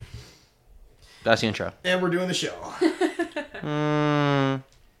That's the intro. And we're doing the show.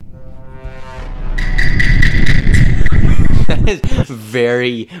 That is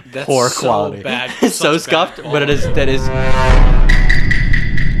very poor quality. Bad. So scuffed, but it is. That is.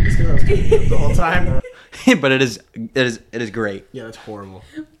 It's because I was cutting it the whole time. But it is. It is great. Yeah, that's horrible.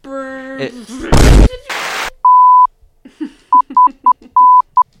 It,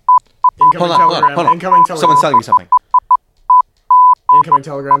 Incoming telegram. Incoming telegram. Someone's telling me something. Incoming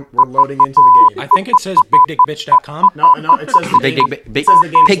telegram. We're loading into the game. I think it says bigdickbitch.com. No, it says the Big game. dick, big, It says the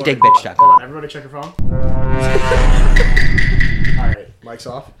game. pigdickbitch.com. Hold on, everybody check your phone. All right, mic's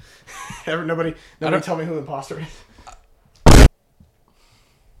off. Nobody tell me who the imposter is.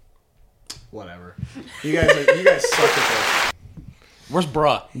 Whatever. You guys suck at this. Where's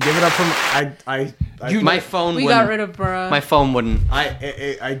bruh? Give it up from My phone. We got rid of bruh. My phone wouldn't.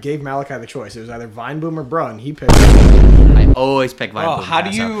 I gave Malachi the choice. It was either Vineboom or Bruh, and he picked. I always pick Vineboom. Oh, how do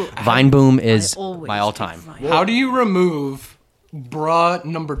you? Vineboom is always my all-time. How do you remove bruh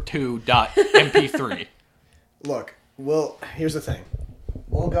number 2.mp3? Look, here's the thing.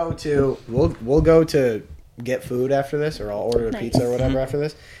 We'll go to get food after this, or I'll order a pizza or whatever after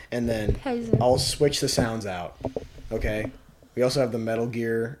this, and then I'll switch the sounds out. Okay. We also have the Metal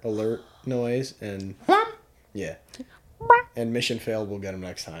Gear alert noise, and yeah, and mission failed. We'll get them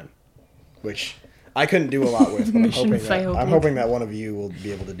next time, which I couldn't do a lot with. But I'm hoping that one of you will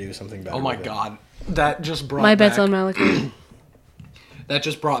be able to do something better. Oh my god, that just brought My back, bet's on Malachi. That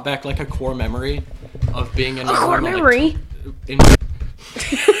just brought back like a core memory of being in A core memory? You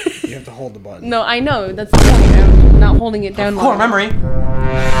have to hold the button. No, I know. That's the point. I'm not holding it down. Core memory.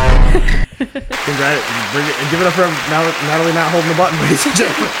 Congrats! Give it up for Natalie not holding the button, ladies and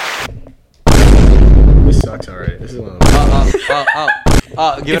gentlemen. This sucks already. This is one of the.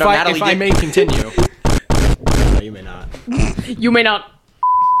 Give it up, Natalie. If I may continue. No, you may not. You may not.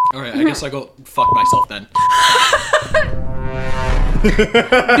 All right, I guess I go fuck myself then.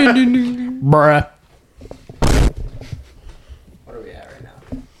 Bruh. What are we at right now?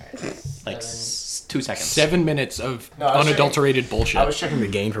 Like 2 seconds. 7 minutes of I was unadulterated bullshit. I was checking the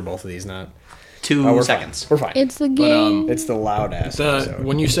gain for both of these, not. 2 we're seconds. Fine. We're fine. It's the game. It's the loud ass episode.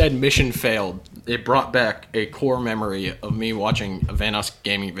 When you said mission failed, it brought back a core memory of me watching a Vanoss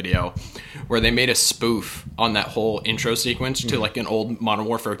gaming video where they made a spoof on that whole intro sequence to like an old Modern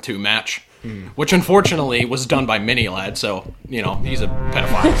Warfare 2 match, which unfortunately was done by Minilad, so, you know, he's a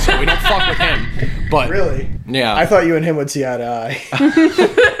pedophile, so we don't fuck with him. But Really? Yeah. I thought you and him would see eye to eye.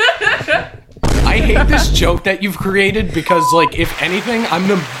 I hate this joke that you've created because, like, if anything, I'm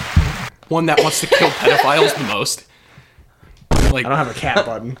the one that wants to kill pedophiles the most. Like, I don't have a cat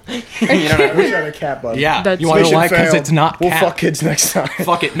button. You don't know. I wish I had a cat button. yeah, That's- you want to know Mission why? Because failed. it's not We'll cap. fuck kids next time.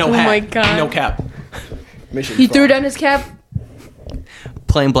 Fuck it, no Oh hat. my God. No cap. Mission He fuck. threw down his cap.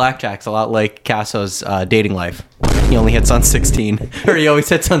 Playing blackjack's a lot like Casso's dating life. He only hits on 16, or he always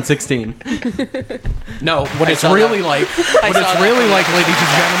hits on 16. No, what it's saw really that. like, saw ladies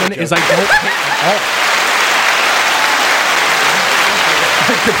and gentlemen, is I don't hit at all.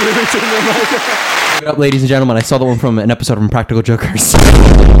 Give it up, ladies and gentlemen. I saw the one from an episode from Practical Jokers.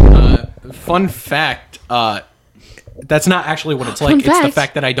 Fun fact, that's not actually what it's like. Fun It's the fact.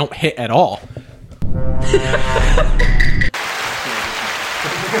 fact that I don't hit at all.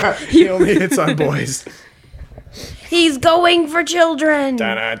 He only hits on boys. He's going for children.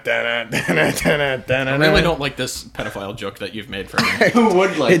 I really don't like this pedophile joke that you've made for me. Who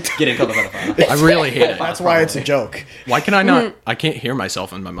would like getting called a pedophile? I really hate it. That's why it's a joke. Why can I not? I can't hear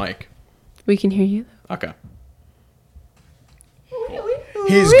myself in my mic. We can hear you. Okay.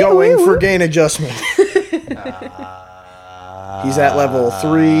 He's going for gain adjustment. He's at level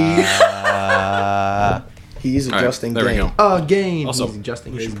 3. He's adjusting there we gain. go. Gain. Also, He's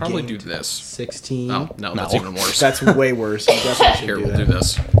adjusting we his should probably gain do to this. 16. Oh, no, that's even worse. That's way worse. He definitely should Here, do we'll that. do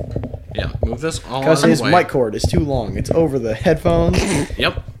this. Yeah, move this all Because out of his the way. mic cord is too long. It's over the headphones.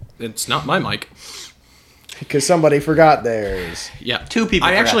 Yep, it's not my mic. Because somebody forgot theirs. Yeah, 2 people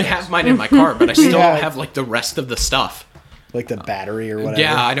I forgot actually theirs. have mine in my car, but I still Yeah. have like the rest of the stuff. Like the battery or whatever.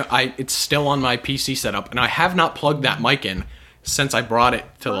 Yeah, I don't. It's still on my PC setup, and I have not plugged that mic in since I brought it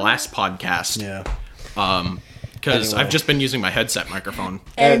to the last podcast. Yeah. Because Anyway. I've just been using my headset microphone.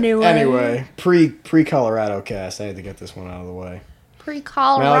 Anyway, pre-Colorado cast, I had to get this one out of the way.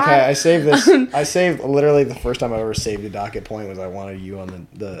 Pre-Colorado. Malachi, I saved this. I saved literally the first time I ever saved a docket point was I wanted you on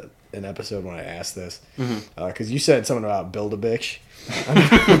an episode when I asked this because you said something about build a bitch on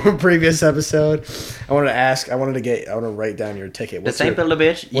the previous episode. I wanted to write down your ticket. The same build a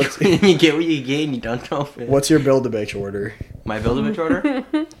bitch. You get what you get and you don't know if it. What's your build a bitch order? My build a bitch order?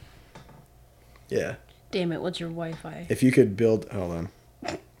 Yeah. Damn it, what's your Wi-Fi? If you could build, hold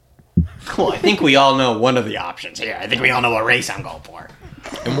on. Well, I think we all know one of the options here. I think we all know what race I'm going for.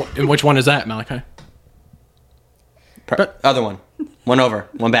 And which one is that, Malachi? Other one. One over.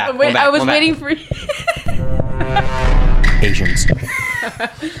 One back. Wait, one back. I was one back. waiting for Asians.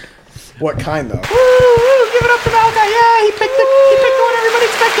 What kind though? Give it up to Malachi. Yeah, he picked the one everybody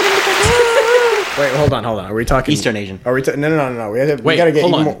expected him to pick. Wait, hold on. Are we talking Eastern Asian. Are we? No. We Wait, gotta get.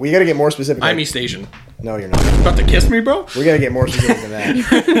 hold on. We gotta get more specific. I'm East Asian. No, you're not. About to kiss me, bro? We gotta get more specific than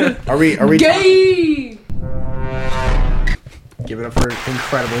that. Are we? gay. Give it up for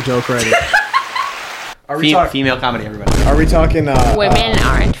incredible joke writing. Are we talking? Female comedy, everybody. Are we talking? Women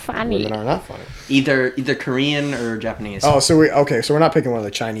aren't funny. Women are not funny. Either Korean or Japanese. Oh, so we're not picking one of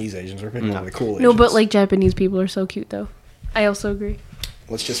the Chinese Asians. We're picking one of the cool Asians. No, but like Japanese people are so cute though. I also agree.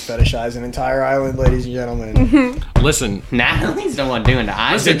 Let's just fetishize an entire island, ladies and gentlemen. Listen, Natalie's the one doing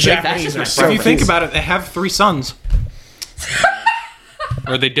that. Listen, Japanese are so if you think cute. about it, they have 3 sons.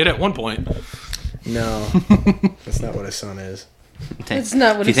 Or they did at one point. No, that's not what a son is. It's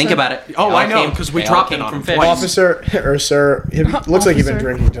not what If you it think said. about it. Oh, they all I know, came- 'cause we they all dropped it came on from him fish. twice. Officer or sir, it looks like you've been Officer.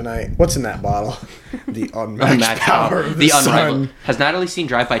 drinking tonight. What's in that bottle? The unmatched Unmatched power of the, unrivaled. sun. Has Natalie seen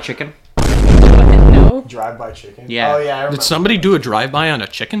Drive by Chicken? No. Drive-by chicken. Yeah. Oh yeah. I remember. Did somebody do a drive-by on a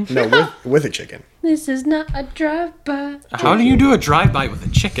chicken? No, with a chicken. This is not a drive-by. How do you do a drive-by with a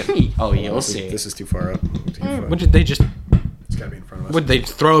chicken? Oh, you'll This is- see. This is too far up. Too far. What did they just... It's gotta be in front of us. Would they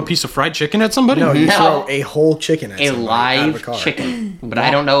throw a piece of fried chicken at somebody? No, you No. throw a whole chicken at A somebody out of a live car. chicken. But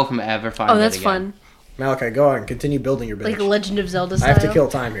I don't know if I'm ever finding Oh, that's it again. fun. Malachi, go on. Continue building your Like business. Legend of Zelda I style. have to kill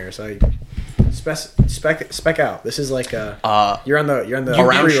time here, so spec out. This is like you're on the Around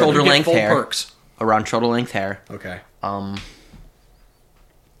pre-order. shoulder You get length full hair. perks. Around shoulder length hair. Okay. A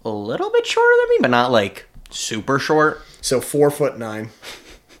little bit shorter than me, but not like super short. So 4'9".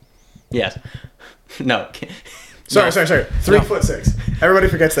 Yes. No. Sorry. 3'6". Everybody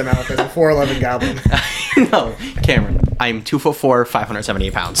forgets that Malachi's a 4'11" goblin. No, Cameron. I'm 2'4",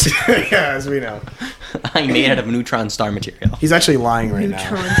 578 pounds. Yeah, as we know. I'm made out of neutron star material. He's actually lying right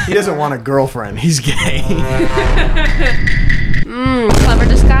now. He doesn't want a girlfriend. He's gay. Clever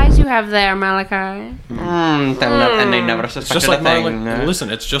disguise you have there, Malachi. And they never It's suspected just like a thing. Marlon... Listen,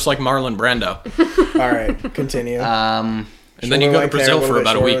 it's just like Marlon Brando. All right, continue. And then you go to Shoulder length hair, Brazil a little for bit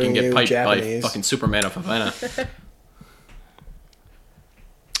about a week shorter and than get you, piped Japanese. by fucking Superman of Havana.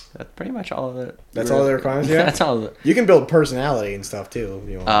 That's pretty much all of it. That's all the requirements you have? That's all of it. You can build personality and stuff too if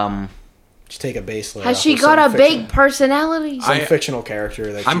you want. Just take a base layer. Has off she of got some a big fictional- personality? some I- fictional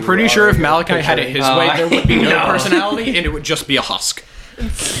character that I'm you pretty are sure if Malachi had it picturing. his way, there would be no No. personality, and it would just be a husk.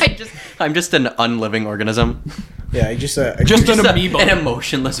 I'm just an unliving organism. Yeah, you just Just an Just amoeba. an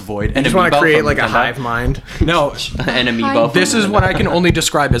emotionless void. An just want to amiibo create from like a Nintendo. hive mind. No, An amiibo. this from is what I Nintendo. can only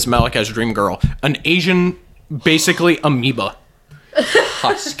describe as Malachi's dream girl. An Asian, basically amoeba.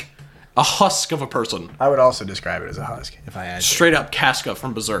 Husk. A husk of a person. I would also describe it as a husk if I had to. Straight up Casca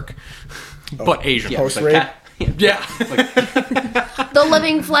from Berserk. But Asian. Yeah, Post but rape? cat- Yeah. The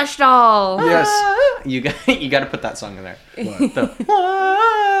living flesh doll. Yes. You got to put that song in there. What? The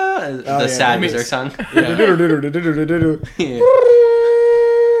yeah, sad that Berserk song.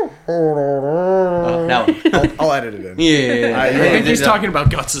 No. I'll edit it in. Yeah. I think he's talking about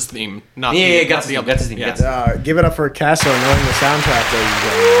Guts' theme. Not Yeah, not Guts' the theme, other- Guts' theme, yeah. Guts'. Give it up for Casso knowing the soundtrack, ladies and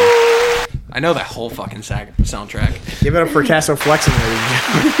gentlemen. I know that whole fucking soundtrack. Give it up for Casso flexing, ladies and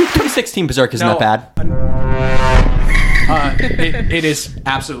gentlemen. 2016 Berserk isn't No, that bad. It is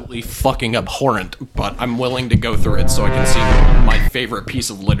absolutely fucking abhorrent, but I'm willing to go through it so I can see my favorite piece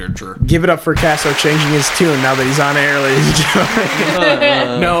of literature. Give it up for Casso changing his tune now that he's on air, ladies and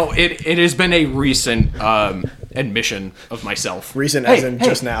gentlemen. No, it has been a recent admission of myself. Recent as in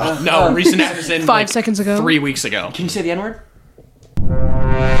just now. No, recent as in 5 seconds ago. 3 weeks ago. Can you say the N-word?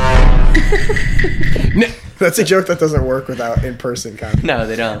 That's a joke that doesn't work without in-person content. No,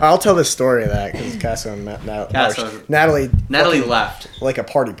 they don't. I'll tell the story of that because Casso and Natalie Natalie fucking- left. like a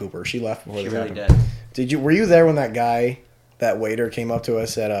party pooper. She left before She this really happened. did. Were you there when that waiter came up to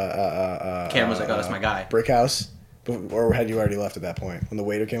us at Cam was like, "Oh, that's my guy." Brick House? Or had you already left at that point? When the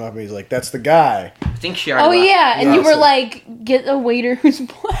waiter came up and he's like, "That's the guy." I think she already Oh left. yeah, and Yeah, you were so- like, get a waiter who's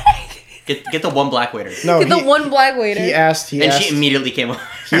black. Get the one black waiter. No, Get the one black waiter. He asked. And she immediately came over.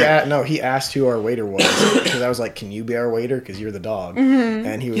 He asked who our waiter was because I was like, "Can you be our waiter? Because you're the dog." Mm-hmm.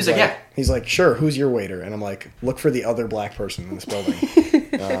 And he was He's like, "Yeah." He's like, "Sure. Who's your waiter?" And I'm like, "Look for the other black person in this building."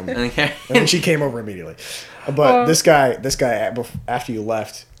 And then And then she came over immediately. But this guy, after you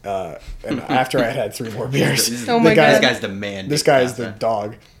left, and after I had 3 more beers, Oh my this God. guy's the man. this guy is the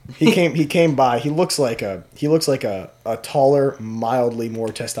dog. He came by. He looks like a taller, mildly more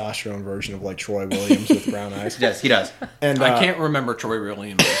testosterone version of like Troy Williams with brown eyes. Yes, he does. And I can't remember Troy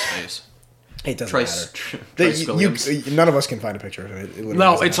Williams' face. It doesn't Trice matter. Williams. None of us can find a picture of it.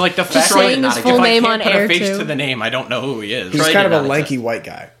 No, it's like the fact saying that his full if name I on can't put air, a face too. to the name, I don't know who he is. he's Troy kind did of a not lanky exist. white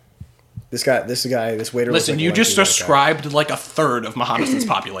guy. This waiter. Listen, was like you a just lanky white guy. described like a third of Mohammed's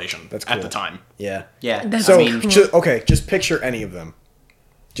population That's at cool. the time. Yeah. Yeah. That's So, I mean, just picture any of them.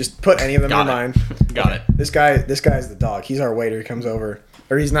 Just put any of them in your mind. Got it. This guy's the dog. He's our waiter. He comes over,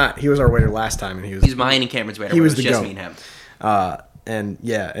 or he's not. He was our waiter last time, and he's mine and Cameron's waiter. He was It the just goat. me and him. And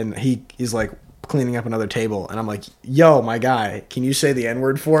he's like cleaning up another table, and I'm like, "Yo, my guy, can you say the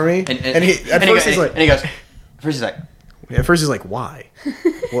N-word for me?" And he first he's like, "Why?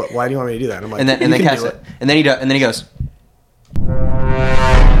 Why do you want me to do that?" And I'm like, And then "You can Cass do it. And then he goes.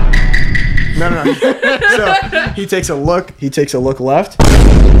 No. So he takes a look. He takes a look left.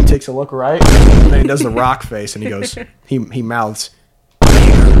 He takes a look right. And then he does the rock face, and he goes. He mouths.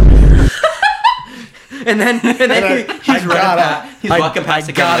 And then he's walking past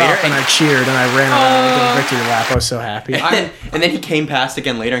again got later. up and I cheered and I ran around into the victory lap. I was so happy. And then he came past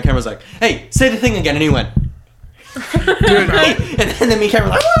again later, and Cameron was like, "Hey, say the thing again," and he went. Dude, And then me and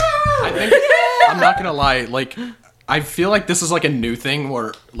Cameron were like, "Woo!" I think I'm not gonna lie. Like, I feel like this is like a new thing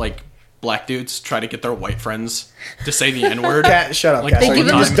where like black dudes try to get their white friends to say the N word. Shut up, Like, Cass. they You give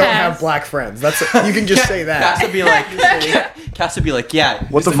him just the don't pass. have black friends. That's you can just say that. Cass would be like, "Yeah,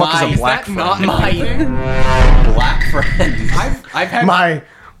 What the fuck is a Is black that friend? not my thing? black friend?" I've had My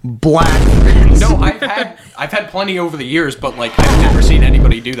black friends. no, I've had plenty over the years, but like I've never seen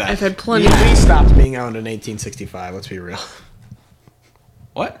anybody do that. I've had plenty. We stopped being owned in 1865. Let's be real.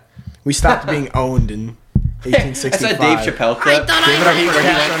 What? We stopped being owned in I 1865. saw Dave Chappelle clip. I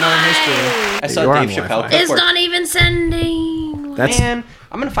saw You're Dave on Chappelle Wi-Fi. clip. It's where- not even sending. That's Man,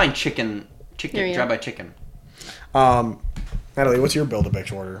 I'm gonna find chicken. There you go. Drive-by chicken. Natalie. What's your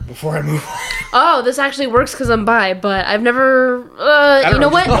Build-A-Bitch order before I move on? Oh, this actually works because I'm bi, but I've never. don't You know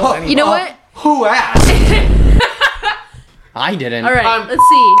know, just build what? any You know box. what? Who asked? I didn't. All right, let's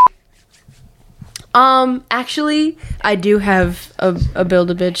see. Actually, I do have a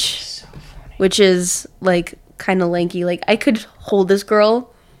Build-A-Bitch, which is like kind of lanky. Like I could hold this girl.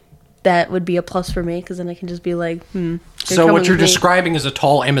 That would be a plus for me because then I can just be like, So what you're describing? describing is a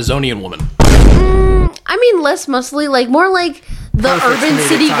tall Amazonian woman. I mean, less muscly, like more like the urban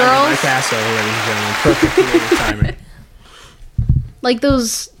city girls, Picasso, ladies and gentlemen. Perfect comedic timing. like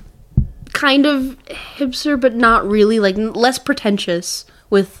those kind of hipster, but not really, like less pretentious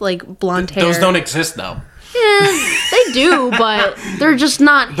with like blonde hair. Those don't exist though. Yeah, they do, but they're just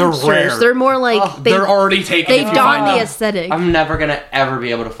not They're hipsters. rare. They're more like They're already taken. they if you don find the them. aesthetic. I'm never gonna ever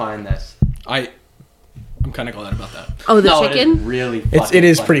be able to find this. I'm kind of glad about that. Oh, the No, it is chicken. really. It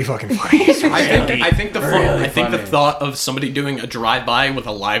is funny. pretty fucking funny. I think the Really I think the funny. thought of somebody doing a drive-by with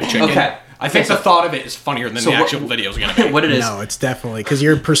a live chicken. Okay. I think Okay, the thought of it is funnier than so the what- actual video is gonna be. What it is? No, it's definitely because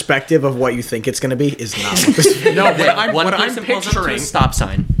your perspective of what you think it's going to be is not. What this No, One what I'm person pulls up to a picturing. stop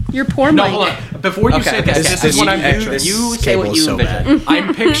sign. Your poor No, Mike. hold on. Before you say this, this is what I'm extra. picturing. You This say what cable's you so envision. bad.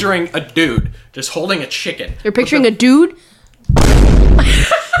 I'm picturing a dude just holding a chicken. You're picturing a dude.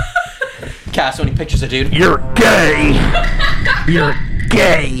 Cass, when he pictures a dude. You're gay. You're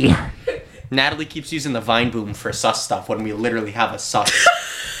gay. Natalie keeps using the Vine boom for sus stuff when we literally have a sus.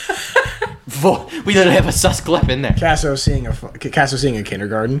 We literally have a sus clip in there. Casso seeing a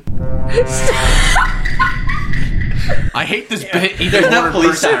kindergarten. I hate this bit even There's more no in police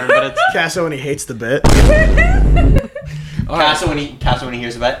person. siren, but it's Casso when he hates the bit. Casso when he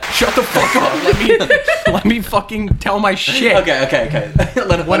hears about it. Shut the fuck up. Let me fucking tell my shit. Okay.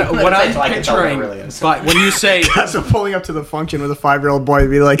 Let What him I'm say so I can tell what it picturing, really is. but when you say Casso pulling up to the function with a 5-year-old boy to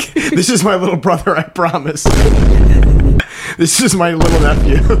be like, "This is my little brother, I promise. This is my little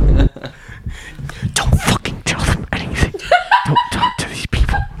nephew." Don't fucking tell them anything. Don't talk to these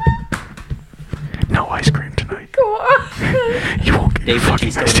people. No ice cream tonight. You won't get Dave fucking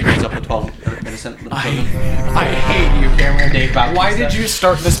Bautista ice when he cream. brings up with 12 innocent little children. I hate you, Cameron. Dave Bautista. Why did you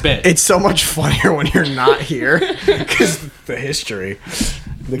start this bit? It's so much funnier when you're not here because the history.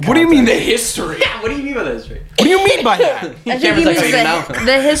 What do you mean the history? What do you mean by that history? What do you mean by that? I think Cameron's he like, means "I don't even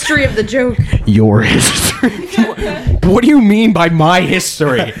know." the history of the joke. Your history? What do you mean by my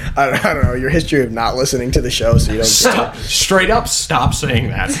history? I don't know. Your history of not listening to the show, so you don't. Stop, straight up, stop saying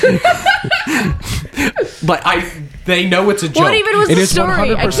that. But they know it's a joke. What even was It the is story? I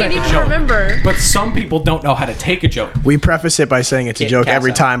 100% can't a even joke. remember. But some people don't know how to take a joke. We preface it by saying it's a Get joke Cass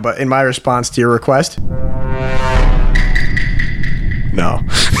every out. time, but in my response to your request, no.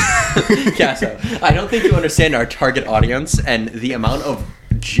 Casso, I don't think you understand our target audience and the amount of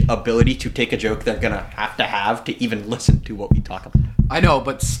ability to take a joke they're gonna have to even listen to what we talk about. I know,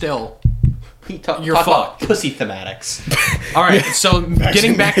 but still. You're talk about fucked. pussy thematics. All right, so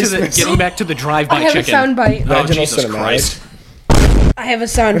getting back to the I drive-by have chicken. a soundbite. Oh, Vaginal Jesus cinematics. Christ. I have a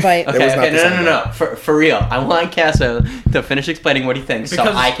soundbite. Okay, was not the sound no. For real, I want Casso to finish explaining what he thinks, so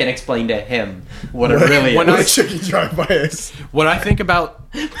Because- I can explain to him what it really when is. What a chicken drive-by is. What I think about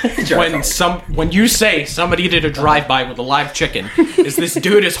when you say somebody did a drive-by with a live chicken is this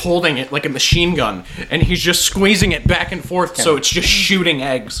dude is holding it like a machine gun and he's just squeezing it back and forth so it's just shooting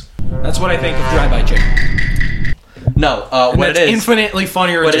eggs. That's what I think of drive-by chicken. No, And what it that's is. infinitely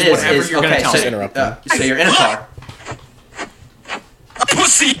funnier What than it is whatever you're gonna okay. tell So, me. Interrupt them. so you're in a car.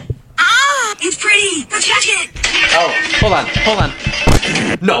 Pussy! Ah! It's pretty! Let's catch it! Oh, hold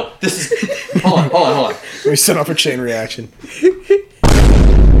on. No, this is. Hold on. We set off a chain reaction.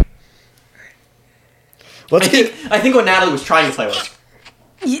 Let's get. I think what Natalie was trying to play was.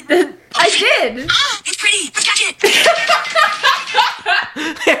 I did. Ah! It's pretty! Let's catch it!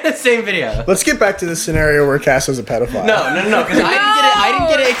 The same video. Let's get back to the scenario where Casso's a pedophile. No, because I didn't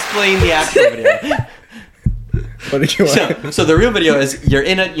get to explain the actual video. What did you want? So the real video is you're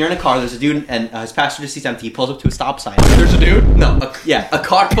in a car. There's a dude and his passenger seat's empty. He pulls up to a stop sign. There's a dude? No, a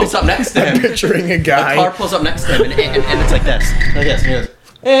car pulls up next to him. Picturing a A guy. car pulls up next to him and it's like this, and he goes,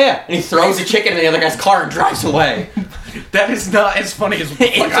 yeah, and he throws a chicken in the other guy's car and drives away. That is not as funny as what the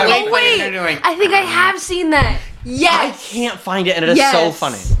fuck It's I way was- funnier than they're doing. I think I have seen that. I Yes. can't find it, and it is so Yes.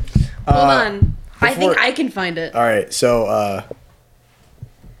 funny. Hold on. I think before- I can find it. All right, so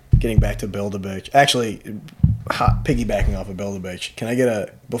getting back to Build-A-Bitch. Actually, piggybacking off of Build-A-Bitch. Can I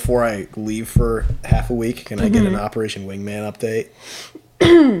get before I leave for half a week? Can I get an Operation Wingman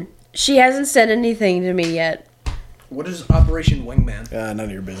update? She hasn't said anything to me yet. What is Operation Wingman? None of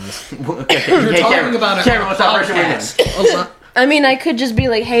your business. You're talking about it Cameron, on what's a Operation podcast. Wingman? I mean, I could just be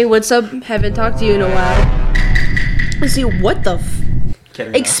like, "Hey, what's up? Haven't talked to you in a while." Let's see, what the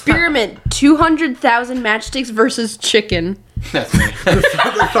Kidding, no. experiment? 200,000 matchsticks versus chicken. That's me.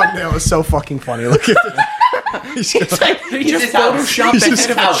 The thumbnail is so fucking funny. Look at this. They He's just his house. photoshopped He's the his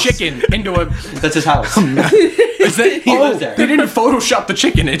head of a house. chicken into a. That's his house. Is that, He lives there. They didn't Photoshop the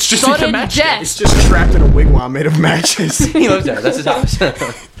chicken. It's just So like a did match. Jack. It's just trapped in a wigwam made of matches. He lives there. That's his house.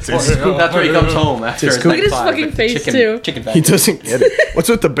 That's where he comes home after his Look at his 9 to 5 fucking with face, chicken, too. Chicken He fat. doesn't get it. What's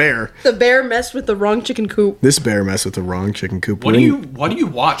with the bear? The bear messed with the wrong chicken coop. This bear messed with the wrong chicken coop. What do you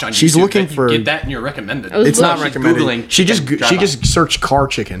watch on She's YouTube looking that you for- get that and you're recommended? was It's not She's recommended. Googling She just chicken she drive-by. just searched car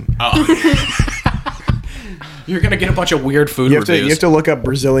chicken. You're gonna get a bunch of weird food You have reviews. to look up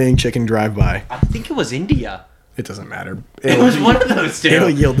Brazilian chicken drive-by. I think it was India. It doesn't matter. It was one of those two. It'll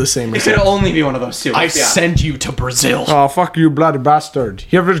yield the same It could result. only be one of those two. I let's be honest. send you to Brazil. Oh, fuck you, bloody bastard.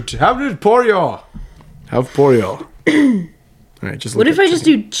 Have it pollo. Have pollo. All right, just What look if up I just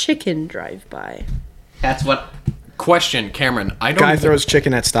chicken. do chicken drive-by? That's what. Question, Cameron. I don't. Guy throws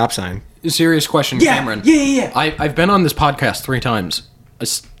chicken at stop sign. Serious question, Cameron. Yeah. I've been on this podcast 3 times.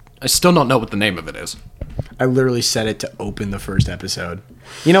 I still don't know what the name of it is. I literally said it to open the first episode.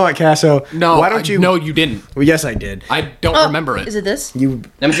 You know what, Casso? No, Why don't you? No, you didn't. Well, yes, I did. I don't remember it. Is it this? You.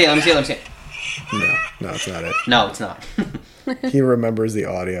 Let me see it. No, it's not it. No, it's not. He remembers the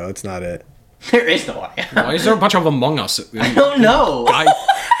audio. It's not it. There is no audio. Why is there a bunch of Among Us? I don't know.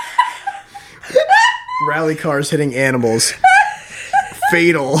 Rally cars hitting animals.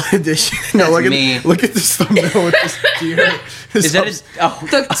 Fatal edition. No, That's look me. at this thumbnail with this deer. Is that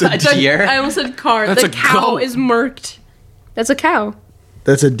a deer? I almost said car. That's the a cow goat. is murked. That's a cow.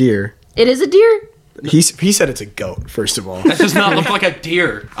 That's a deer. It is a deer? He said it's a goat. First of all, That does not look like a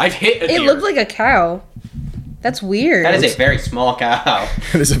deer. I've hit a deer. It looked like a cow. That's weird. That is a very small cow.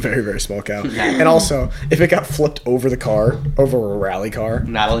 it is a very very small cow. And also, if it got flipped over the car, over a rally car,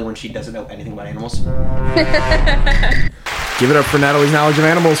 Natalie, when she doesn't know anything about animals. give it up for Natalie's knowledge of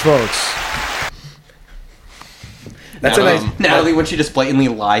animals, folks. That's a nice. Natalie, when she just blatantly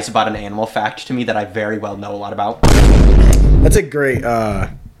lies about an animal fact to me that I very well know a lot about. That's a great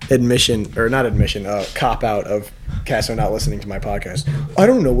admission, or not admission, cop out of Casso not listening to my podcast. I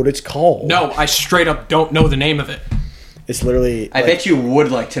don't know what it's called. No, I straight up don't know the name of it. It's literally. I bet you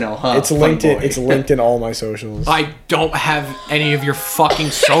would like to know, huh? It's linked in. funny boy? It's linked in all my socials. I don't have any of your fucking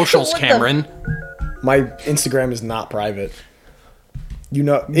socials, What the- Cameron. My Instagram is not private. You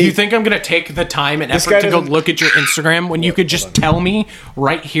know. You think I'm gonna take the time and This effort guy to go doesn't- look at your Instagram when you could just tell me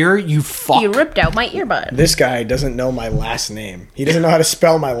right here, you fuck? You ripped out my earbud. this guy doesn't know my last name? He doesn't know how to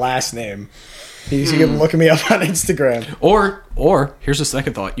spell my last name. He can look me up on Instagram. Or here's a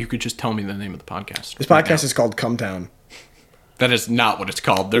second thought: you could just tell me the name of the podcast. This podcast is called Come Town. That is not what it's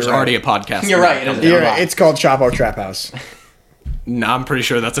called. There's You're right. already a podcast. You're right, it is. You're right. It's called Chapo Trap House. No, I'm pretty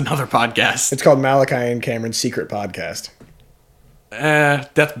sure that's another podcast. It's called Malachi and Cameron's Secret Podcast.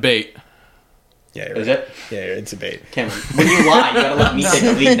 That's bait. Yeah, you're Is right. it? Yeah, it's a bait. Cameron, when you lie, you gotta let me take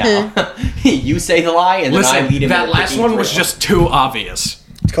the lead now. You say the lie, and then I lead Listen, him. that into last picking one was through. just too obvious.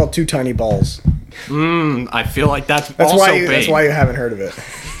 It's called Two Tiny Balls. I feel like that's That's also why. bait. That's why you haven't heard of it.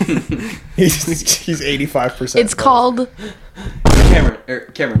 he's 85%. It's called.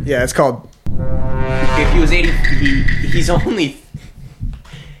 Cameron. Yeah, it's called. If he was 80, he's only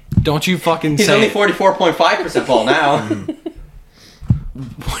Don't you fucking he's say only it. 44.5% ball now.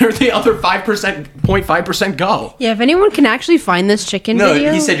 Where the other 0.5% go? Yeah, if anyone can actually find this chicken No,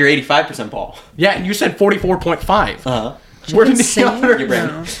 video. he said you're 85% ball. Yeah, and you said 44.5. Uh-huh. Where did the Insane. other... Your brain.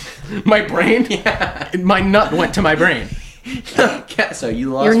 No. My brain? Yeah. My nut went to my brain. Yeah, so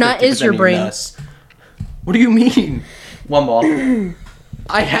you lost. Your nut is 50% your of brain. What do you mean? One ball.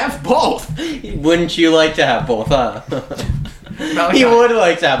 I have both. Wouldn't you like to have both, huh? Malachi, He would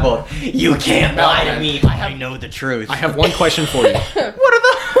like to have both. You can't lie to Malachi, me. I know the truth. I have one question for you. What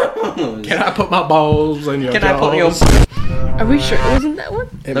are those? Can I put my balls in your Can I put your? jaws? Are we sure it wasn't that one?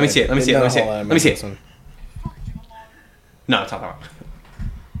 Let me see it. Let me see it. Let me see it. Let me see it. No, it's not that one.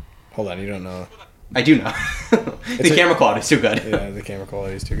 Hold on, you don't know. I do know. The camera quality is too good. Yeah, the camera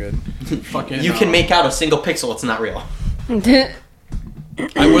quality is too good. Fucking, You can make out a single pixel. It's not real.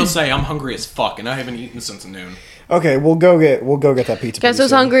 I will say I'm hungry as fuck, and I haven't eaten since noon. Okay, we'll go get that pizza. Guess pretty who's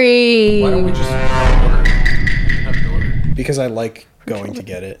soon. hungry? Why don't we just order? Have it ordered. Because I like going to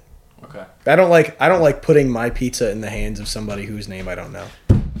get it. Okay. I don't like putting my pizza in the hands of somebody whose name I don't know.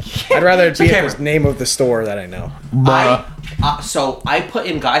 I'd rather it be Cameron. the name of the store that I know. So I put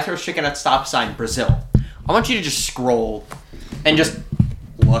in Guy Throws Chicken at Stop Sign Brazil. I want you to just scroll and just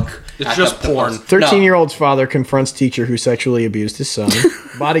look. It's at just porn. 13-year-old's father confronts teacher who sexually abused his son.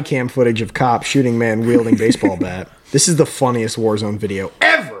 Body cam footage of cop shooting man wielding baseball bat. This is the funniest Warzone video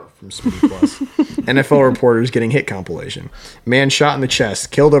ever from Speedy Plus. NFL reporters getting hit compilation. Man shot in the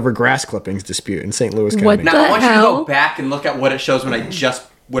chest, killed over grass clippings dispute in St. Louis County. What Now I want you to hell? go back and look at what it shows when I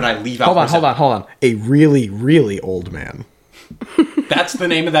leave out. Hold on, Brazil. hold on. A really, really old man. That's the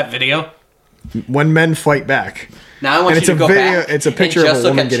name of that video? When men fight back. Now I want And you it's to a go video- back. it's a and picture of just a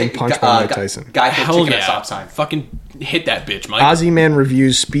look woman at getting punched by Mike Tyson. Guy Throws Hell Chicken at yeah. Stop Sign. Fucking hit that bitch, Mike. Aussie man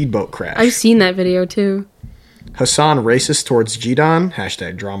reviews speedboat crash. I've seen that video too. Hassan racist towards G-Don.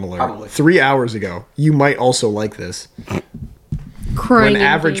 Hashtag drama alert. Probably. 3 hours ago. You might also like this. Crying. When in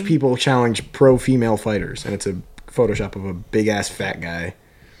average game. people challenge pro-female fighters. And it's a Photoshop of a big-ass fat guy.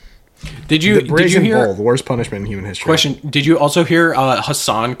 Did The you brazen hear? bull, the worst punishment in human history. Question: did you also hear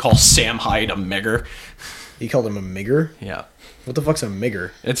Hassan call Sam Hyde a migger? He called him a migger? Yeah. What the fuck's a migger?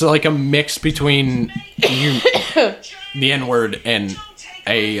 It's like a mix between the N-word and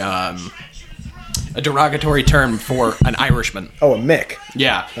a derogatory term for an Irishman. Oh, a Mick.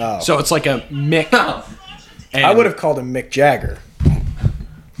 Yeah. Oh. So it's like a mix. And I would have called him Mick Jagger.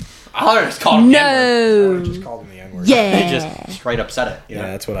 I just called him N-word. No. Just called him the N-word. I Yeah. just straight up said it. Yeah,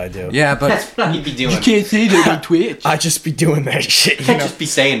 that's what I do. Yeah, but That's what I'd be doing. can't say that on Twitch. I'd just be doing that shit, you I'd know. just be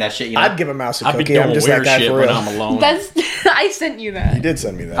saying that shit, you know. I'd give a mouse a I'd be cookie. doing I'm just that weird guy shit for when real. I'm alone. That's. I sent you that. You did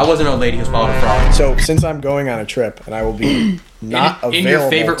send me that. I was an old lady who swallowed a frog. So since I'm going on a trip and I will be not available in your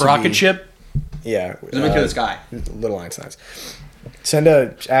favorite to rocket be- ship. Yeah, Zoom into the sky. Little Einsteins.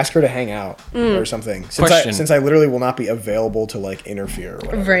 Ask her to hang out or something. Question. Since I literally will not be available to like interfere or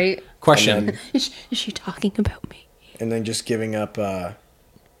whatever. Right. Question: And Is she talking about me? And then just giving up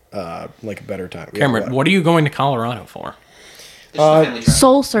like a better time. Yeah, Cameron, what are you going to Colorado for?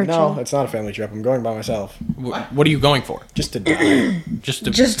 Soul searching. No, it's not a family trip. I'm going by myself. What are you going for? Just to die. Just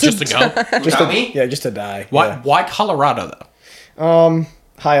to Just to go? just Without to, me? Yeah, just to die. Why Yeah. why Colorado though?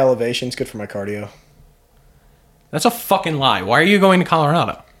 High elevation. It's good for my cardio. That's a fucking lie. Why are you going to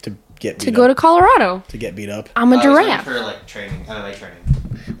Colorado? To get beat To go up. to Colorado. To get beat up. I'm a giraffe. For like training, MMA training.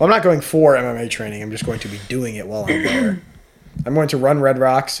 Well, I'm not going for MMA training. I'm just going to be doing it while I'm there. I'm going to run Red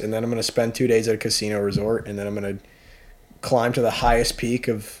Rocks, and then I'm going to spend 2 days at a casino resort, and then I'm going to climb to the highest peak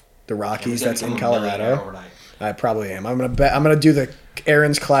of the Rockies that's in Colorado. I probably am. I'm going to do the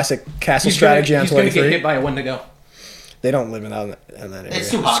Aaron's classic castle strategy on he's gonna get 23. hit by a Wendigo. They don't live in that area.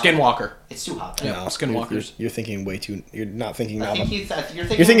 It's too hot. Skinwalker. It's too hot. Yeah. No, Skinwalkers. You're thinking way too. You're not thinking I now. think You're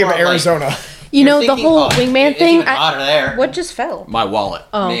you're thinking of more Arizona. You know, You're the thinking, whole oh, wingman it's thing. even hotter there. What just fell? My wallet.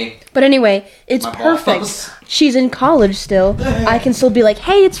 Oh. Me. But anyway, it's My perfect. balls. She's in college still. I can still be like,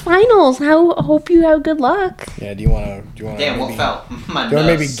 hey, it's finals. Hope you have good luck. Yeah. Do you want to? Damn, what maybe, fell? My Do you want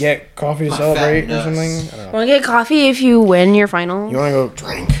to maybe nuts. get coffee to My celebrate fat or something? nuts. I don't know. Want to get coffee if you win your final? You want to go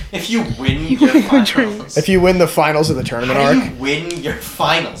drink? If you win your finals. If you win the finals of the tournament How do arc, you win your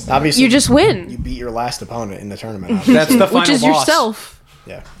finals? obviously You just you win, beat your last opponent in the tournament. Obviously. That's the final which is boss. yourself.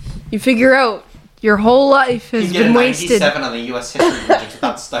 Yeah. You figure out Your whole life has You get a been wasted. 97 on the U.S. history regions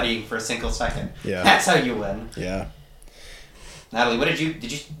without studying for a single second. Yeah. That's how you win. Yeah. Natalie, did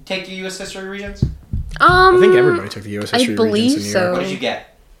you take your U.S. history regions? I think everybody took the U.S. history believe regions in New York. so. What did you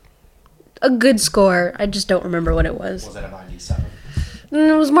get? A good score. I just don't remember what it was. Was it a 97?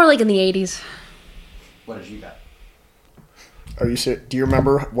 It was more like in the 80s. What did you get? Are you? Do you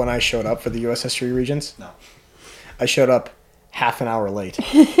remember when I showed up for the U.S. history regions? No. I showed up half an hour late.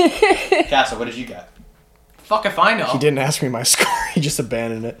 Casa, what did you get? Fuck if I know. He didn't ask me my score. He just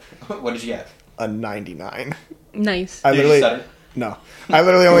abandoned it. What did you get? A 99. Nice. I Did you literally study? no. I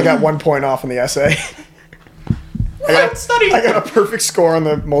literally only got 1 point off on the essay. I don't study. I got a perfect score on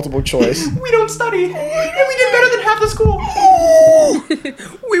the multiple choice. We don't study. And we did better than half the school.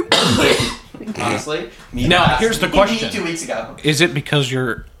 Honestly. Now, here's the question. 2 weeks ago. Is it because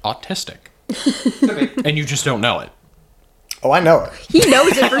you're autistic Could be. and you just don't know it? Oh, I know it. He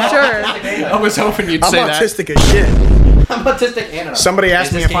knows it for sure. I was hoping you'd I'm say that. autistic as shit. I'm autistic and Somebody asked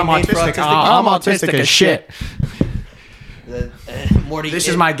Is me this if I'm game made for autistic. autistic I'm autistic as shit. Morty. This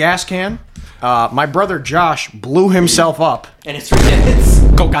is my gas can. My brother Josh blew himself up. And it's ridiculous.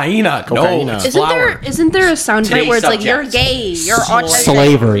 Cocaina. No, Cocaina. it's Isn't flour. there a soundbite Today's where it's like, you're subject. gay, you're autistic?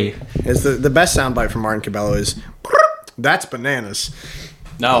 Slavery. Is the best soundbite from Martin Cabello is that's bananas.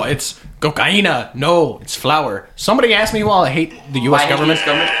 No, it's cocaina. No, it's flour. Somebody asked me while I hate the U.S. government.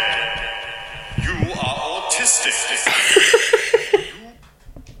 You are autistic.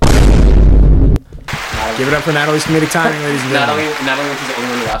 Give it up for Natalie's comedic timing, ladies and Natalie, gentlemen. Natalie was the only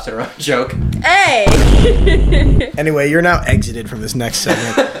one who laughs at her own joke. Hey! Anyway, you're now exited from this next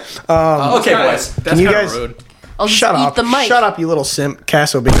segment. Okay, boys. That's you kind guys- of rude. I'll just Shut eat up. the mic. Shut up, you little simp.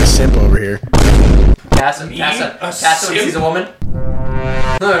 Casso being a simp over here. Casa when he sees a woman.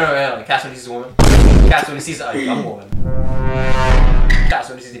 No. Casa when he sees a woman. Casa when he sees a young woman. Casa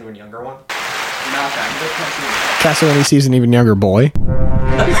when he sees an even younger one. Casso when he sees an even younger boy.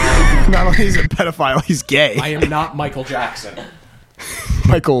 Not only is he a pedophile, he's gay. I am not Michael Jackson.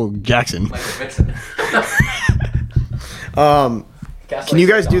 Michael Jackson. Michael Vincent. Can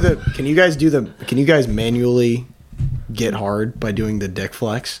you guys manually get hard by doing the dick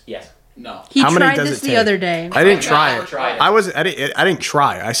flex? Yes. No. He How many tried does this it the take? other day. I didn't I've try never it. tried it. I didn't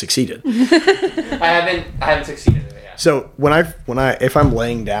try. I succeeded. I haven't succeeded in it yet. So if I'm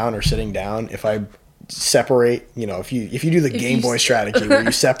laying down or sitting down, if I separate, if you do the Game Boy strategy where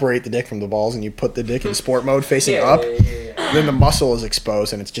you separate the dick from the balls and you put the dick in sport mode facing up, then the muscle is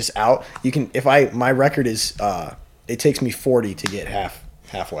exposed and it's just out. You can my record is it takes me 40 to get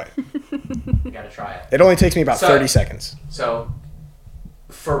halfway. You gotta try it. It only takes me about So- 30 seconds. So,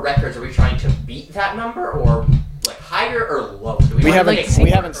 for records, are we trying to beat that number or like higher or low? Do We want haven't to make more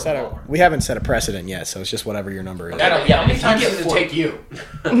or we haven't set a precedent yet, so it's just whatever your number is. How many times does it take you?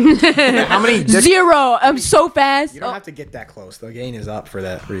 How many dick 0. I'm so fast. You don't have to get that close. The gain is up for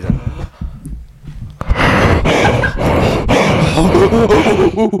that reason.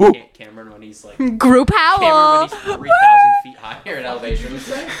 Cameron when he's like Group Cameron howl. when he's 3,000 feet higher in elevation.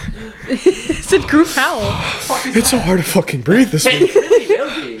 It's a group howl. It's so hard to fucking breathe this week. Really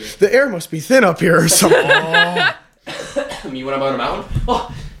will be. The air must be thin up here or something. Me when I'm on a mountain.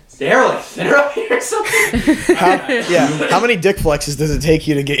 Oh, is the air like thinner up here or something? How many dick flexes does it take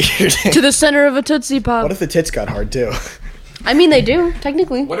you to get your dick? To the center of a Tootsie Pop. What if the tits got hard too? I mean, they do,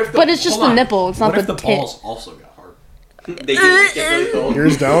 technically. What if but it's just the nipple. It's not What if the the tit. balls also got hard? They do get really cold.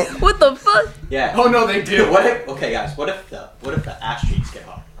 Yours don't? What the fuck? Yeah. Oh no, they do. What if? Okay, guys. What if the ass cheeks get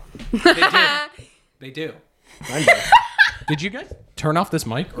hot? They do. Mine do. Did you guys turn off this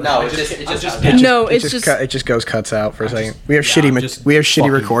mic? Or No, did it just No, It it's just. just goes cuts out for a second. We have I'm shitty just we have shitty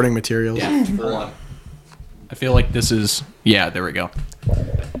fucking- recording materials. Yeah. Hold on. I feel like this is. Yeah, there we go.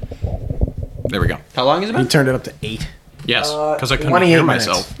 There we go. How long is it? He turned it up to 8. Yes, because I couldn't 28 hear minutes.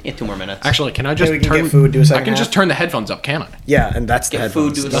 myself. Yeah, 2 more minutes. Actually, can I just we can turn get food, do a I second can half? just turn the headphones up, can I? Yeah, and that's the Get food,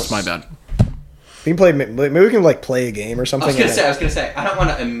 headphones. do a That's my bad. We can play. Maybe we can play a game or something. I was and then- gonna say. I don't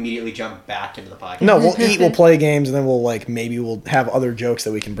want to immediately jump back into the podcast. No, we'll eat. We'll play games, and then maybe we'll have other jokes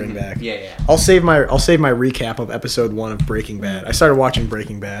that we can bring back. Yeah. I'll save my recap of episode 1 of Breaking Bad. I started watching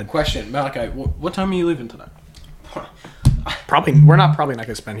Breaking Bad. Question, Malachi, what time are you leaving tonight? Probably we're not going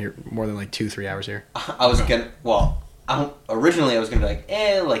to spend here more than like 2-3 hours here. I was gonna. Well, originally I was gonna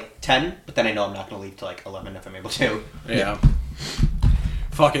be like 10, but then I know I'm not gonna leave till like 11 if I'm able to. Yeah.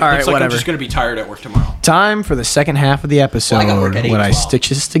 Fuck it. All right, Looks like whatever. I'm just gonna be tired at work tomorrow. Time for the second half of the episode Well, I gotta work at when I 8:12. stitch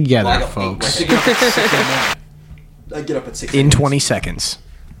this together, Well, I got folks. 8 I get up at 6. In 20 seconds.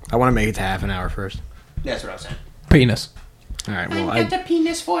 I want to make it to half an hour first. That's what I was saying. Penis. All right. Well, I the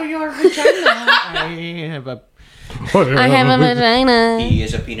penis for your vagina. have a I have a vagina. He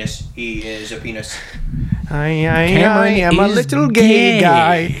is a penis. He is a penis. I am a little gay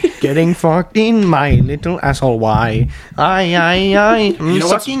guy getting fucked in my little asshole. Why? I'm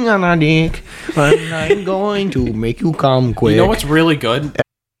sucking on a dick, and I'm going to make you come quick. You know what's really good?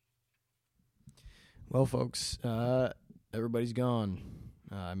 Well, folks, everybody's gone.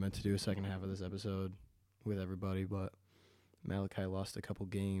 I meant to do a second half of this episode with everybody, but Malachi lost a couple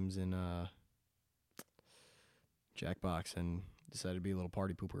games in Jackbox and decided to be a little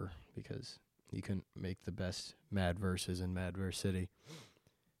party pooper because he couldn't make the best Mad Verses in Madverse City.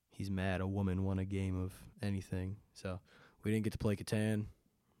 He's mad a woman won a game of anything. So we didn't get to play Catan.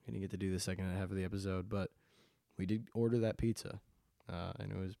 We didn't get to do the second half of the episode, but we did order that pizza,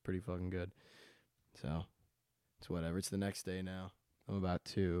 and it was pretty fucking good. So it's whatever. It's the next day now. I'm about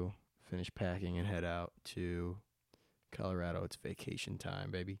to finish packing and head out to Colorado. It's vacation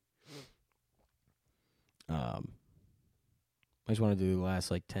time, baby. I just want to do the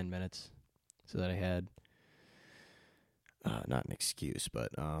last 10 minutes so that I had not an excuse,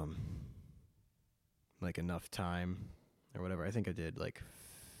 but enough time or whatever. I think I did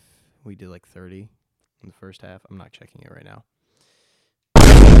we did 30 in the first half. I'm not checking it right now.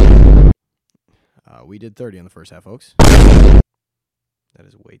 We did 30 in the first half, folks. That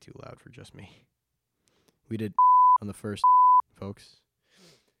is way too loud for just me. We did on the first, folks.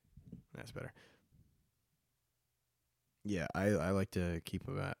 That's better. Yeah, I like to keep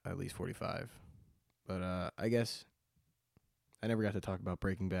them at least 45. But I guess I never got to talk about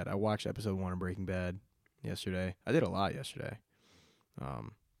Breaking Bad. I watched episode 1 of Breaking Bad yesterday. I did a lot yesterday,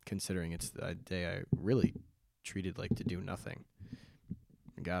 considering it's the day I really treated to do nothing.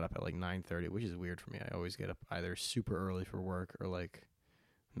 I got up at 9:30, which is weird for me. I always get up either super early for work or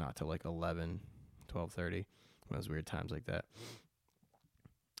not till 11, 12:30. One of those weird times like that.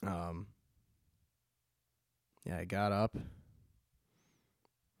 Yeah, I got up,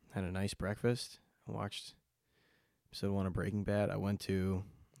 had a nice breakfast, watched episode 1 of Breaking Bad. I went to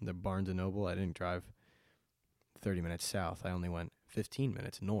the Barnes & Noble. I didn't drive 30 minutes south. I only went 15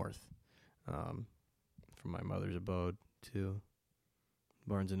 minutes north from my mother's abode to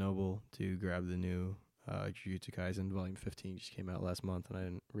Barnes & Noble to grab the new Jujutsu Kaisen Volume 15. Just came out last month, and I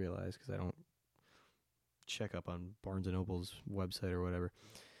didn't realize because I don't check up on Barnes & Noble's website or whatever.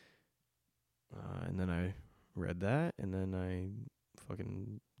 And then I read that, and then I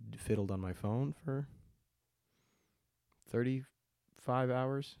fucking fiddled on my phone for 35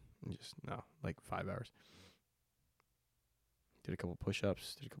 hours. 5 hours. Did a couple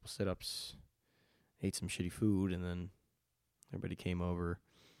push-ups, did a couple sit-ups, ate some shitty food, and then everybody came over,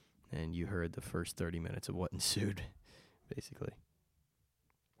 and you heard the first 30 minutes of what ensued, basically.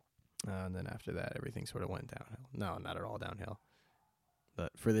 And then after that, everything sort of went downhill. No, not at all downhill.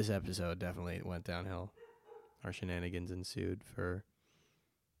 But for this episode, definitely it went downhill. Our shenanigans ensued for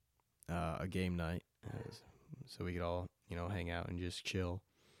a game night, so we could all, hang out and just chill.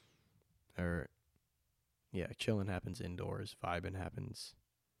 Chilling happens indoors. Vibing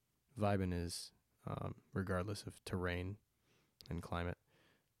is regardless of terrain and climate.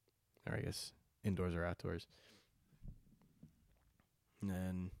 Or I guess indoors or outdoors.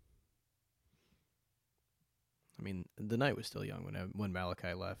 And the night was still young when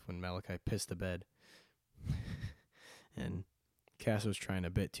Malachi left, when Malachi pissed the bed. And Cass was trying a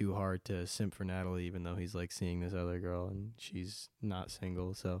bit too hard to simp for Natalie, even though he's seeing this other girl and she's not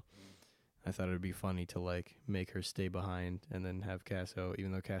single. So I thought it would be funny to make her stay behind and then have Casso,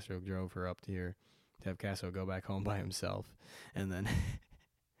 even though Casso drove her up here, to have Casso go back home by himself, and then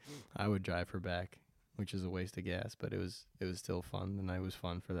I would drive her back, which is a waste of gas, but it was still fun. The night was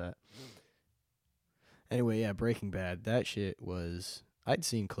fun for that. Anyway, yeah, Breaking Bad. That shit was... I'd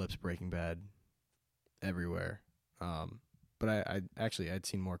seen clips Breaking Bad everywhere. But I'd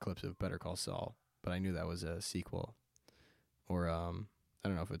seen more clips of Better Call Saul, but I knew that was a sequel. Or, I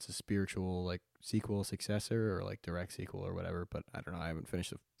don't know if it's a spiritual, sequel, successor, or, direct sequel or whatever, but I don't know. I haven't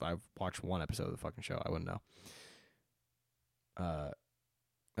finished I've watched one episode of the fucking show. I wouldn't know.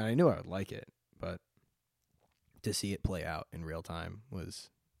 And I knew I would like it, but to see it play out in real time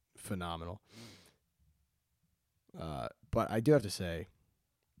was phenomenal. But I do have to say,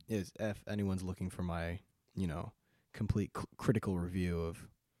 if anyone's looking for my, complete critical review of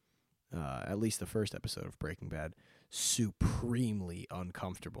at least the first episode of Breaking Bad, supremely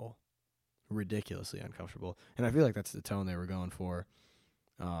uncomfortable, ridiculously uncomfortable, and I feel like that's the tone they were going for,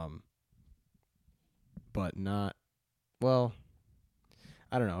 but not, well,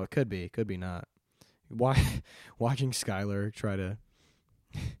 I don't know, it could be not. Watching Skylar try to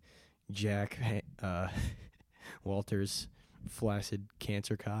jack Walter's flaccid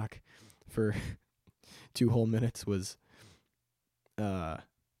cancer cock for 2 whole minutes was it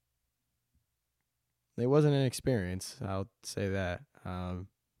wasn't an experience, I'll say that. I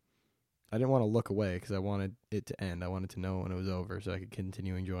didn't want to look away because I wanted it to end. I wanted to know when it was over so I could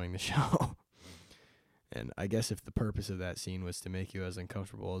continue enjoying the show. And I guess if the purpose of that scene was to make you as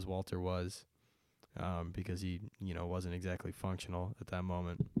uncomfortable as Walter was, because he, wasn't exactly functional at that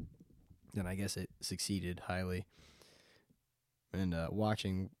moment, then I guess it succeeded highly. And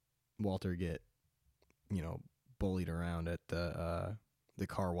watching Walter get, bullied around at the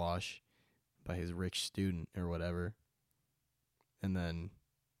car wash by his rich student or whatever, and then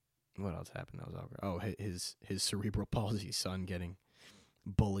what else happened that was awkward? Oh, his cerebral palsy son getting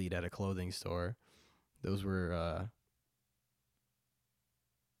bullied at a clothing store. Those were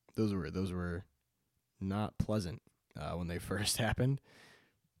not pleasant when they first happened,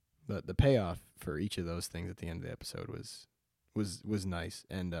 but the payoff for each of those things at the end of the episode was nice.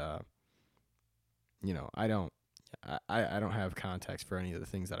 And I don't have context for any of the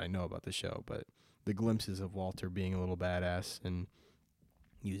things that I know about the show, but the glimpses of Walter being a little badass and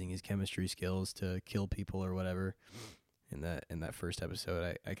using his chemistry skills to kill people or whatever in that first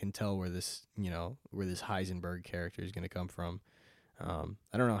episode, I can tell where this Heisenberg character is going to come from.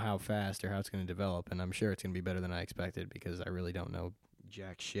 I don't know how fast or how it's going to develop, and I'm sure it's going to be better than I expected because I really don't know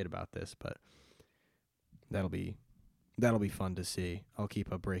jack shit about this, but that'll be fun to see. I'll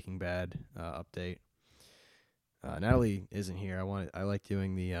keep a Breaking Bad update. Natalie isn't here. I like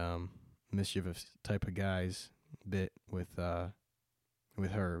doing the mischievous type of guys bit with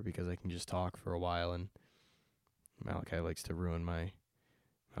her because I can just talk for a while, and Malachi likes to ruin my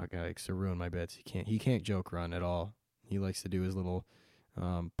bits. He can't joke run at all. He likes to do his little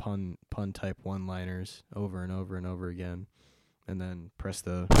pun type one-liners over and over and over again, and then press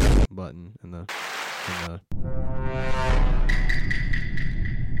the button and the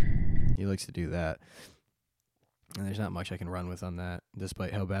he likes to do that. And there's not much I can run with on that,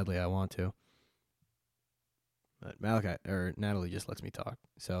 despite how badly I want to. But Natalie just lets me talk.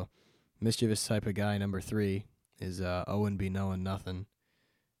 So, mischievous type of guy number 3 is Owen be knowing nothing.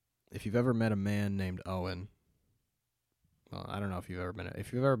 If you've ever met a man named Owen, well, I don't know if you've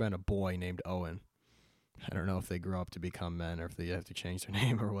ever been a boy named Owen. I don't know if they grow up to become men or if they have to change their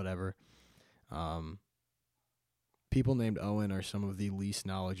name or whatever. People named Owen are some of the least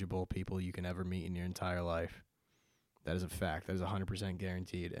knowledgeable people you can ever meet in your entire life. That is a fact. That is 100%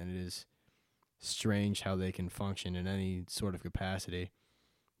 guaranteed, and it is strange how they can function in any sort of capacity,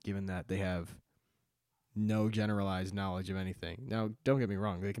 given that they have no generalized knowledge of anything. Now, don't get me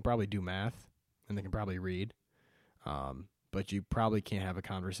wrong. They can probably do math, and they can probably read, but you probably can't have a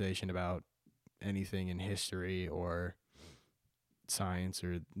conversation about anything in history or science,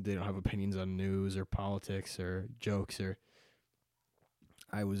 or they don't have opinions on news or politics or jokes. Or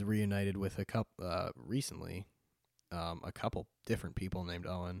I was reunited with a couple recently. A couple different people named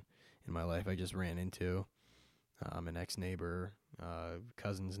Owen in my life. I just ran into an ex-neighbor,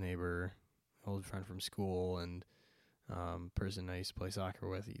 cousin's neighbor, old friend from school, and person I used to play soccer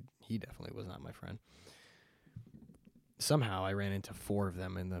with. He definitely was not my friend. Somehow I ran into 4 of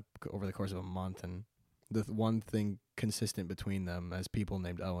them over the course of a month, and the one thing consistent between them as people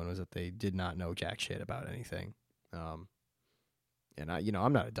named Owen was that they did not know jack shit about anything. And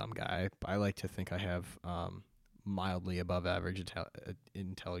I'm not a dumb guy. I like to think I have mildly above average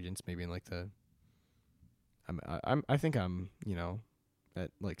intelligence, maybe in like I think I'm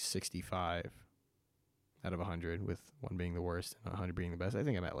at like 65 out of 100, with 1 being the worst and 100 being the best. I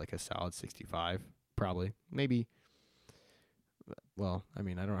think I'm at like a solid 65, probably, maybe. Well, I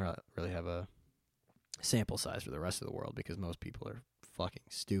mean, I don't really have a sample size for the rest of the world because most people are fucking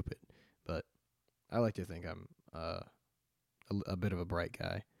stupid, but I like to think I'm a bit of a bright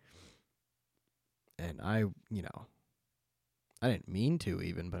guy. And I didn't mean to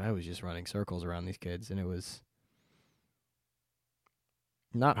even, but I was just running circles around these kids, and it was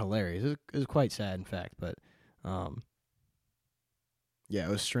not hilarious. It was quite sad, in fact, but yeah,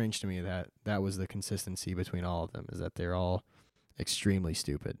 it was strange to me that was the consistency between all of them, is that they're all extremely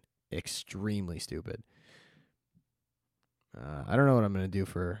stupid. Extremely stupid. I don't know what I'm going to do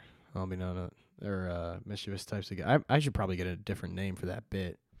for mischievous types of guys. I should probably get a different name for that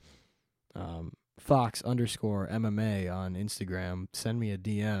bit. Fox_MMA on Instagram. Send me a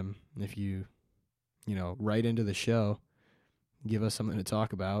DM if you write into the show. Give us something to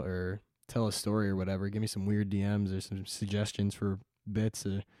talk about or tell a story or whatever. Give me some weird DMs or some suggestions for bits.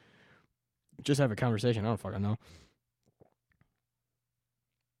 Or just have a conversation. I don't fucking know.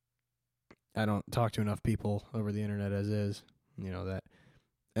 I don't talk to enough people over the internet as is. That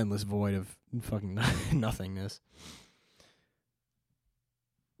endless void of fucking nothingness.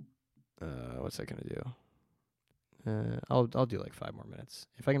 What's that gonna do? I'll do like 5 more minutes.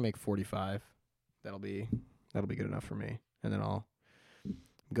 If I can make 45, that'll be good enough for me. And then I'll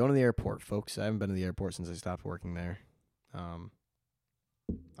go to the airport, folks. I haven't been to the airport since I stopped working there.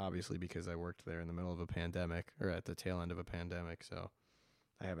 Obviously because I worked there in the middle of a pandemic, or at the tail end of a pandemic, so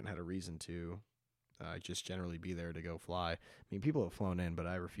I haven't had a reason to just generally be there to go fly. I mean, people have flown in, but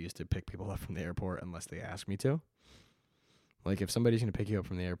I refuse to pick people up from the airport unless they ask me to. Like, if somebody's going to pick you up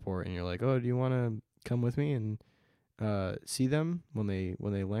from the airport and you're like, oh, do you want to come with me and see them when they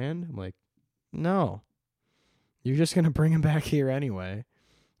land? I'm like, no. You're just going to bring them back here anyway.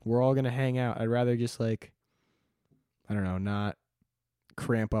 We're all going to hang out. I'd rather just, like, I don't know, not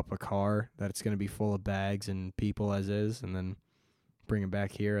cramp up a car that's going to be full of bags and people as is, and then bring them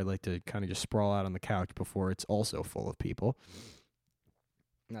back here. I'd like to kind of just sprawl out on the couch before it's also full of people.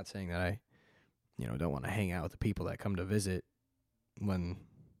 I'm not saying that I, don't want to hang out with the people that come to visit when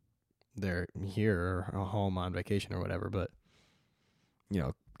they're here or home on vacation or whatever, but,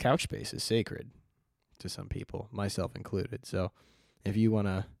 couch space is sacred to some people, myself included. So if you want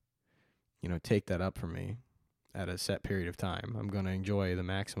to, take that up from me at a set period of time, I'm going to enjoy the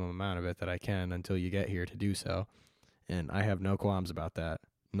maximum amount of it that I can until you get here to do so. And I have no qualms about that.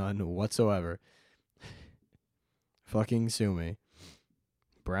 None whatsoever. Fucking sue me.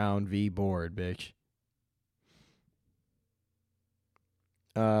 Brown v. Board, bitch.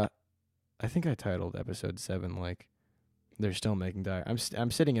 I think I titled episode 7, like, they're still making diary.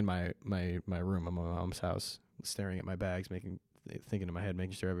 I'm sitting in my room at my mom's house, staring at my bags, thinking in my head,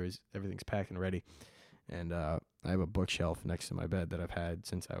 making sure everything's packed and ready. And I have a bookshelf next to my bed that I've had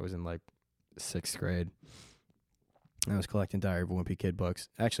since I was in, like, 6th grade. I was collecting Diary of a Wimpy Kid books.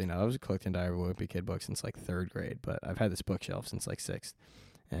 Actually, no, I was collecting Diary of a Wimpy Kid books since, like, 3rd grade, but I've had this bookshelf since, like, 6th.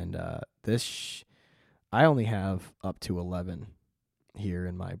 And I only have up to 11 here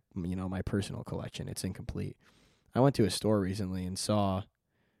in my, my personal collection. It's incomplete. I went to a store recently and saw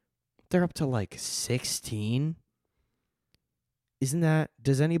they're up to, like, 16.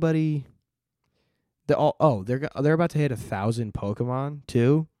 Does anybody... they're about to hit 1,000 Pokemon,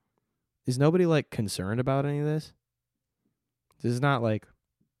 too? Is nobody, like, concerned about any of this? This is not, like,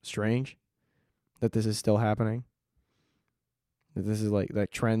 strange that this is still happening? That this is, like,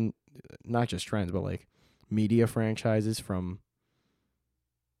 that trend, not just trends, but, like, media franchises from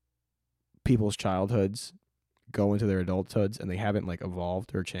people's childhoods go into their adulthoods and they haven't, like,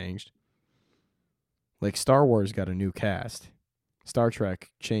 evolved or changed. Like, Star Wars got a new cast. Star Trek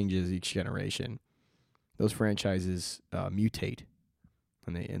changes each generation. Those franchises mutate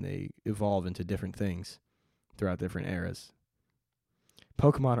and they evolve into different things throughout different eras.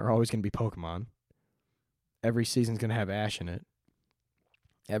 Pokemon are always going to be Pokemon. Every season's going to have Ash in it.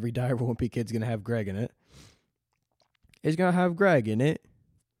 Every Diary of a Wimpy Kid's going to have Greg in it. It's going to have Greg in it.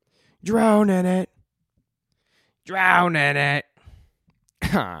 Drown in it. Drown in it.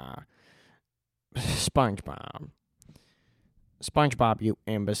 SpongeBob. SpongeBob, you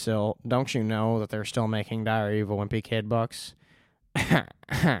imbecile. Don't you know that they're still making Diary of a Wimpy Kid books?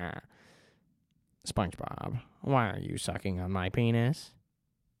 SpongeBob, why are you sucking on my penis?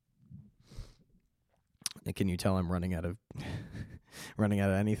 Can you tell I'm running out of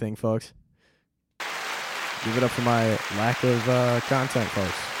anything, folks? Give it up for my lack of content,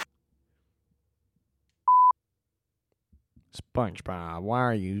 folks. SpongeBob, why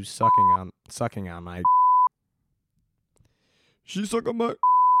are you sucking on my... She suck on my...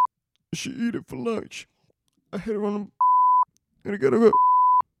 She eat it for lunch. I hit her on the... And I gotta go.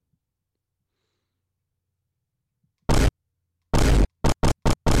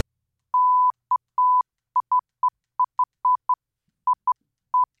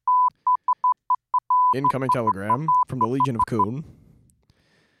 Incoming telegram from the Legion of Coon.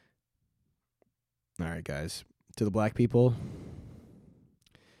 Alright, guys. To the black people,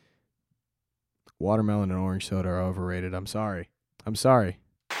 watermelon and orange soda are overrated. I'm sorry.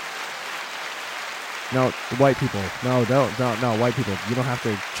 No, white people. No, white people. You don't have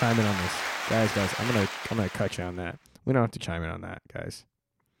to chime in on this. Guys, I'm gonna cut you on that. We don't have to chime in on that, guys.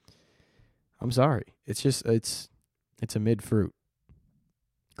 I'm sorry. It's just it's a mid fruit.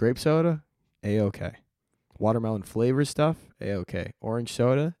 Grape soda, A-okay. Watermelon flavor stuff, A-okay. Orange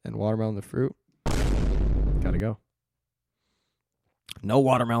soda and watermelon the fruit, gotta go. No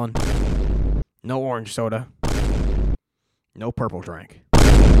watermelon. No orange soda. No purple drink.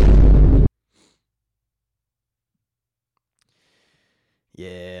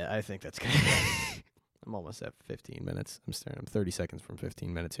 Yeah, I think that's good. I'm almost at 15 minutes. I'm 30 seconds from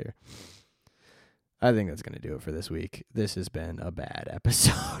 15 minutes here. I think that's going to do it for this week. This has been a bad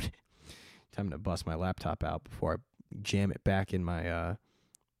episode. Time to bust my laptop out before I jam it back in my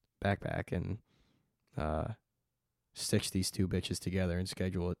backpack and stitch these two bitches together and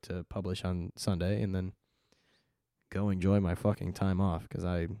schedule it to publish on Sunday, and then go enjoy my fucking time off, because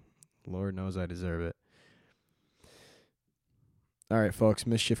Lord knows I deserve it. All right, folks.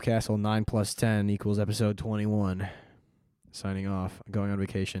 Mischief Castle 9 plus 10 equals episode 21. Signing off. Going on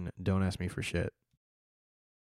vacation. Don't ask me for shit.